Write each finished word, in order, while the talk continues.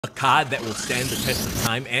A card that will stand the test of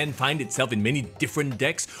time and find itself in many different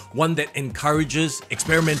decks, one that encourages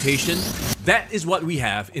experimentation. That is what we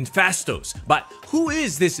have in Phastos. But who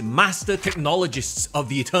is this master technologist of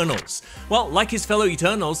the Eternals? Well, like his fellow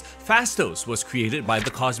Eternals, Phastos was created by the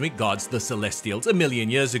cosmic gods, the Celestials, a million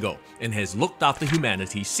years ago, and has looked after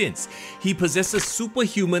humanity since. He possesses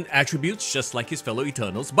superhuman attributes just like his fellow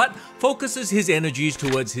Eternals, but focuses his energies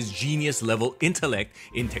towards his genius-level intellect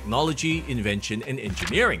in technology, invention, and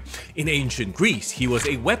engineering. In ancient Greece, he was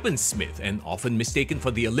a weaponsmith and often mistaken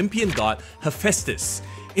for the Olympian god Phastos.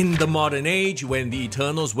 In the modern age, when the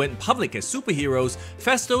Eternals went public as superheroes,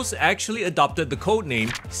 Phastos actually adopted the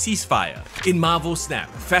codename Ceasefire. In Marvel Snap,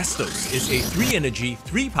 Phastos is a 3-energy,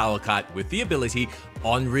 3-power card with the ability,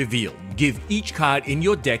 on reveal, give each card in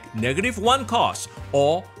your deck -1 cost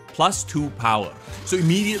or +2 power. So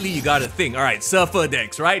immediately you gotta think, alright, Surfer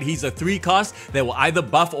decks, right? He's a 3 cost that will either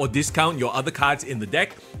buff or discount your other cards in the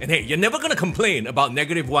deck. And hey, you're never gonna complain about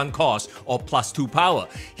 -1 cost or +2 power.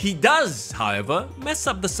 He does, however, mess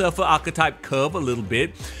up the Surfer archetype curve a little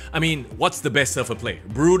bit. I mean, what's the best Surfer play?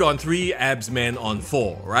 Brood on 3, Absman on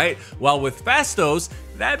 4, right? While with Phastos,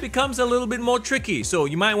 that becomes a little bit more tricky, so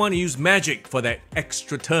you might want to use magic for that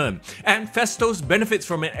extra turn. And Phastos benefits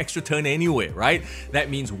from an extra turn anyway, right? That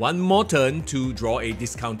means one more turn to draw a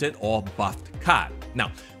discounted or buffed card.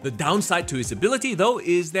 Now, the downside to his ability though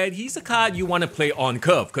is that he's a card you want to play on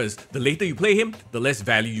curve, because the later you play him, the less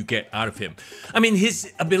value you get out of him. I mean,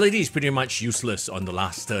 his ability is pretty much useless on the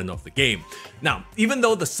last turn of the game. Now, even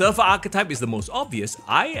though the Surfer archetype is the most obvious,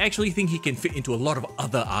 I actually think he can fit into a lot of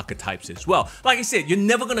other archetypes as well. Like I said, you're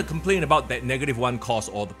never going to complain about that -1 cost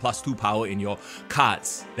or the +2 power in your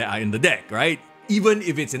cards that are in the deck, right? Even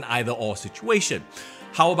if it's an either-or situation.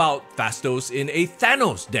 How about Phastos in a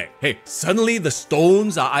Thanos deck? Hey, suddenly the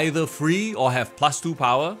stones are either free or have +2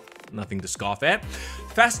 power. Nothing to scoff at.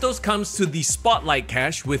 Phastos comes to the spotlight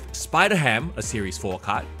cache with Spider-Ham, a Series 4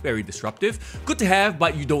 card, very disruptive, good to have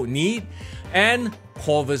but you don't need, and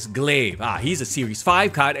Corvus Glaive. He's a Series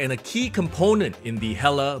 5 card and a key component in the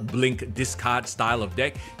Hela Blink discard style of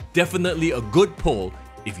deck. Definitely a good pull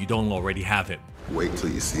if you don't already have him. Wait till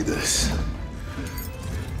you see this.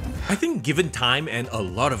 I think given time and a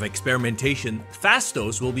lot of experimentation,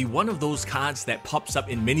 Phastos will be one of those cards that pops up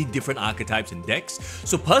in many different archetypes and decks,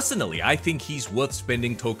 so personally I think he's worth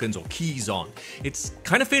spending tokens or keys on. It's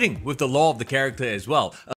kind of fitting with the lore of the character as well.